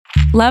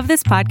Love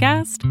this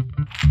podcast?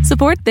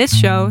 Support this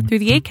show through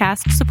the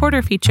Acast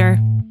supporter feature.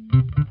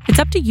 It's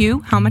up to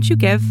you how much you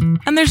give,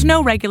 and there's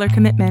no regular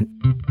commitment.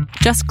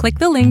 Just click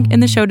the link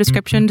in the show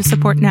description to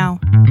support now.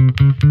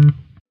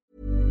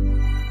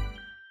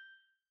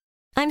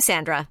 I'm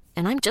Sandra,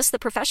 and I'm just the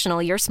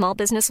professional your small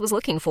business was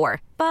looking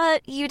for.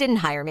 But you didn't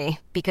hire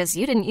me because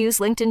you didn't use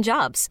LinkedIn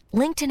Jobs.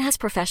 LinkedIn has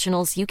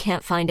professionals you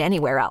can't find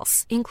anywhere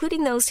else,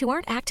 including those who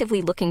aren't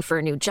actively looking for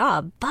a new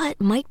job, but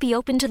might be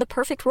open to the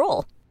perfect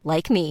role,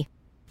 like me.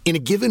 In a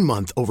given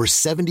month, over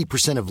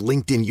 70% of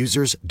LinkedIn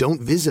users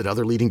don't visit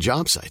other leading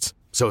job sites.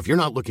 So if you're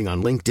not looking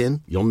on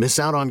LinkedIn, you'll miss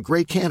out on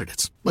great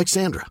candidates like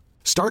Sandra.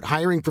 Start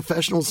hiring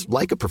professionals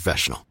like a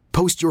professional.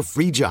 Post your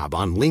free job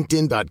on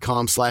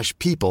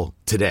linkedin.com/people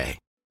today.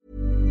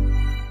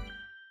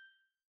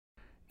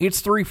 It's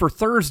 3 for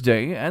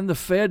Thursday, and the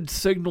Fed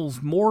signals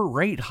more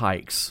rate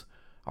hikes.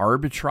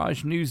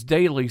 Arbitrage News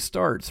Daily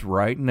starts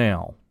right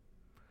now.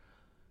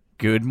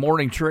 Good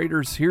morning,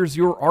 traders. Here's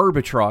your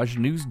Arbitrage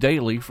News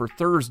Daily for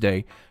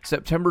Thursday,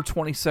 September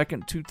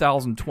 22nd,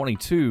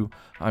 2022.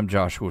 I'm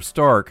Joshua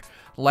Stark.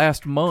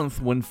 Last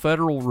month, when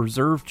Federal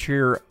Reserve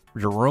Chair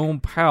Jerome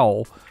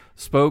Powell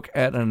spoke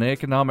at an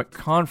economic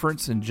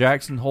conference in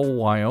Jackson Hole,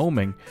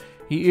 Wyoming,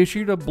 he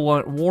issued a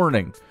blunt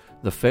warning.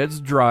 The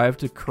Fed's drive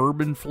to curb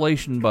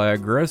inflation by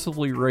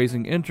aggressively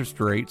raising interest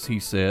rates,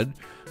 he said,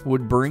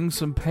 would bring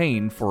some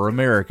pain for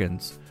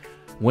Americans.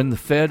 When the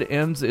Fed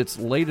ends its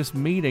latest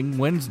meeting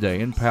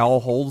Wednesday and Powell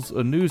holds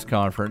a news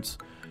conference,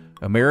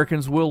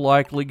 Americans will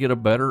likely get a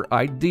better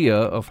idea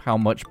of how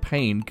much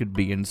pain could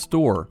be in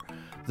store.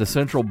 The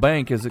central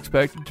bank is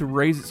expected to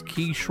raise its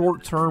key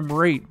short-term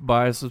rate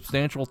by a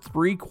substantial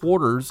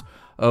 0.75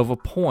 of a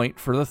point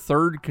for the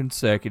third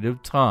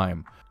consecutive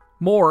time.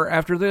 More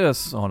after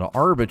this on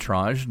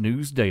Arbitrage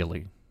News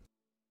Daily.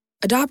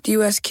 Adopt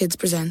US Kids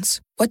presents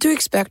What to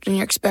Expect When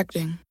You're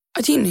Expecting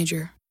a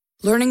Teenager.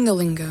 Learning the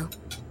lingo.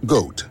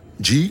 GOAT,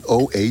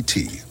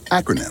 G-O-A-T,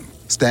 acronym,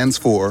 stands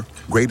for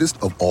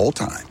Greatest of All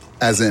Time.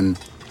 As in,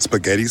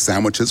 spaghetti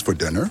sandwiches for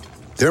dinner?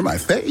 They're my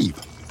fave.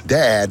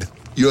 Dad,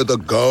 you're the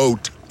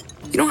GOAT.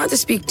 You don't have to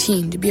speak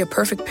teen to be a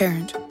perfect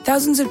parent.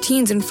 Thousands of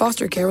teens in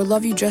foster care will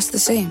love you just the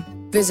same.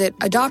 Visit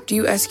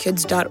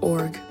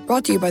adoptuskids.org.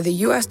 Brought to you by the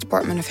U.S.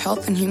 Department of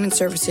Health and Human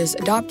Services,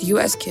 Adopt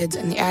U.S. Kids,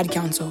 and the Ad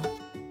Council.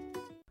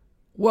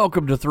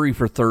 Welcome to 3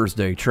 for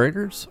Thursday,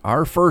 traders.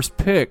 Our first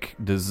pick: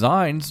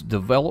 designs,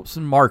 develops,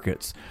 and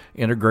markets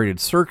integrated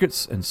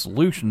circuits and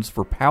solutions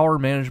for power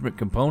management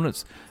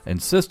components and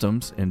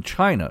systems in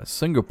China,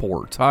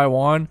 Singapore,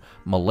 Taiwan,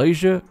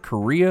 Malaysia,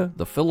 Korea,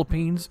 the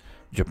Philippines,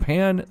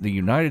 Japan, the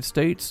United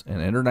States,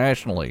 and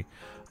internationally.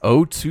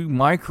 O2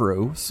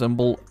 Micro,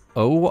 symbol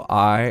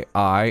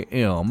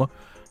OIIM,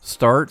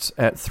 starts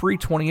at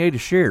 $3.28 a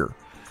share.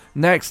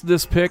 Next,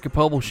 this pick, a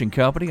publishing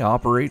company,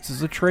 operates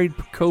as a trade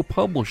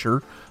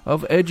co-publisher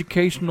of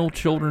educational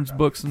children's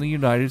books in the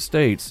United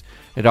States.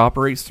 It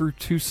operates through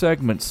two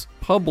segments,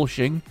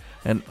 publishing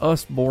and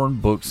Usborne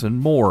Books and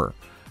More.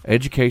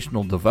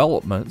 Educational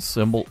Development,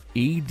 symbol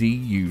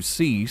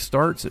EDUC,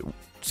 starts at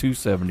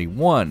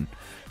 $2.71.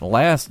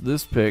 Last,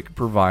 this pick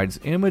provides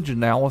image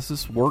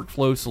analysis,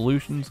 workflow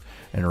solutions,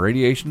 and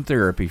radiation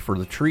therapy for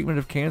the treatment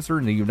of cancer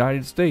in the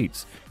United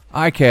States.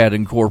 iCAD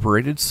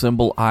Incorporated,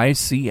 symbol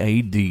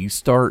ICAD,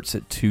 starts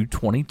at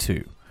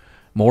 $2.22.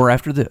 More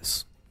after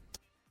this.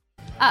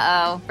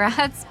 Uh-oh,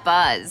 Brad's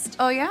buzzed.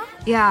 Oh, yeah?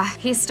 Yeah,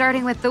 he's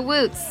starting with the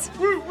woots.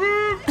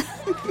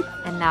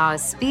 And now a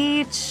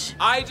speech.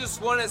 I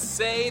just want to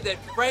say that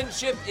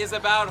friendship is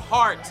about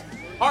heart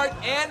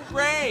and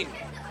brain.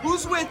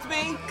 Who's with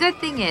me? Good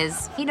thing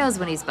is, he knows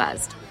when he's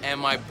buzzed.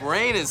 And my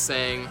brain is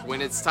saying,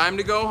 when it's time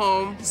to go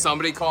home,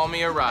 somebody call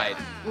me a ride.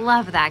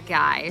 Love that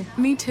guy.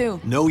 Me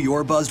too. Know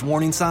your buzzed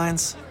warning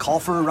signs? Call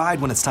for a ride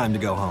when it's time to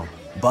go home.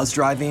 Buzz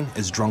driving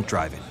is drunk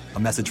driving.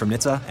 A message from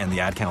NHTSA and the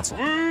Ad Council.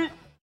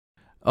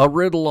 A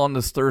riddle on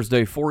this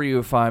Thursday for you,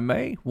 if I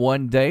may.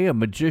 One day, a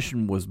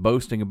magician was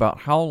boasting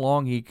about how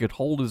long he could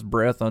hold his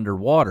breath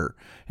underwater.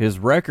 His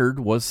record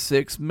was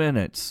 6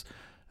 minutes.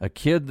 A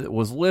kid that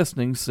was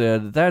listening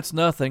said, "That's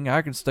nothing.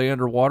 I can stay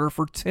underwater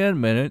for 10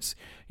 minutes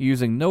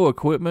using no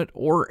equipment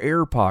or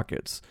air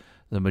pockets."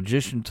 The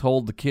magician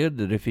told the kid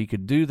that if he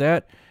could do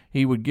that,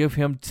 he would give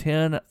him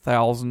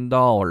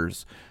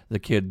 $10,000. The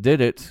kid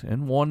did it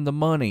and won the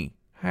money.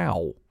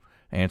 How?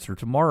 Answer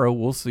tomorrow.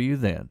 We'll see you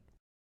then.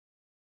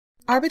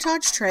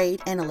 Arbitrage Trade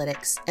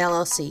Analytics,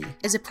 LLC,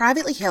 is a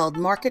privately held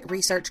market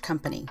research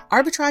company.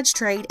 Arbitrage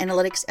Trade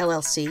Analytics,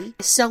 LLC,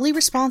 is solely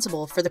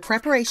responsible for the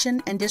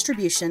preparation and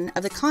distribution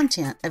of the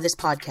content of this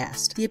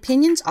podcast. The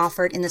opinions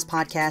offered in this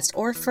podcast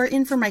are for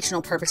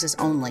informational purposes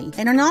only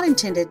and are not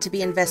intended to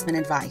be investment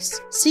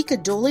advice. Seek a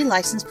duly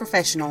licensed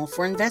professional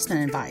for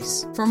investment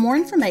advice. For more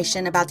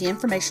information about the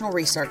informational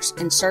research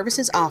and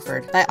services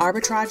offered by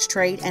Arbitrage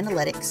Trade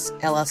Analytics,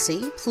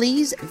 LLC,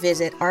 please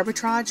visit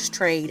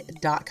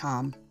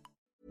arbitragetrade.com.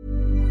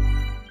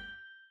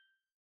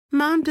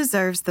 Mom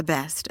deserves the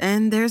best,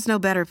 and there's no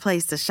better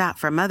place to shop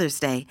for Mother's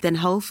Day than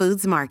Whole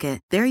Foods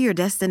Market. They're your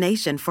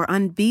destination for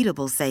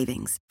unbeatable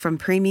savings, from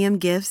premium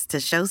gifts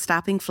to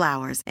show-stopping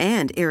flowers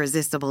and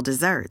irresistible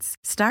desserts.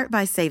 Start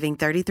by saving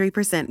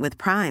 33% with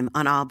Prime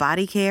on all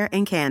body care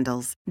and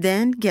candles.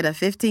 Then get a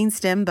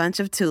 15-stem bunch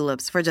of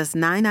tulips for just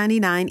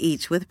 $9.99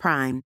 each with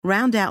Prime.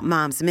 Round out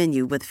Mom's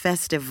menu with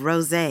festive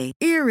rosé,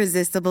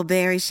 irresistible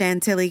berry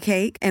chantilly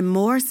cake, and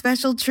more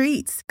special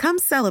treats. Come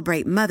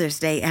celebrate Mother's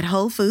Day at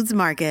Whole Foods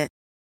Market.